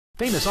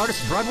Famous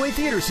Artists Broadway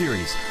Theater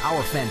Series.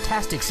 Our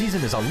fantastic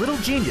season is a little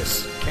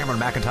genius. Cameron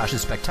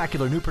McIntosh's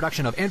spectacular new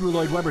production of Andrew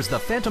Lloyd Webber's The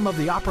Phantom of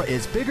the Opera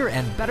is bigger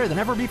and better than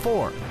ever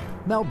before.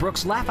 Mel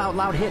Brooks'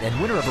 laugh-out-loud hit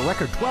and winner of a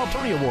record 12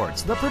 Tony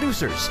Awards, The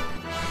Producers.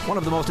 One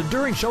of the most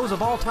enduring shows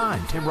of all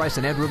time, Tim Rice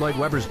and Andrew Lloyd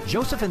Webber's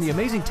Joseph and the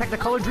Amazing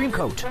Technicolor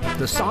Dreamcoat.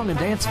 The song and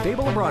dance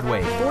Fable of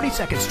Broadway,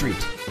 42nd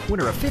Street.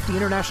 Winner of 50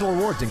 international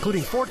awards,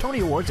 including 4 Tony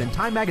Awards and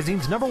Time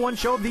Magazine's #1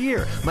 show of the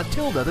year,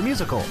 Matilda the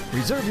Musical.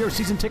 Reserve your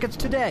season tickets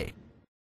today.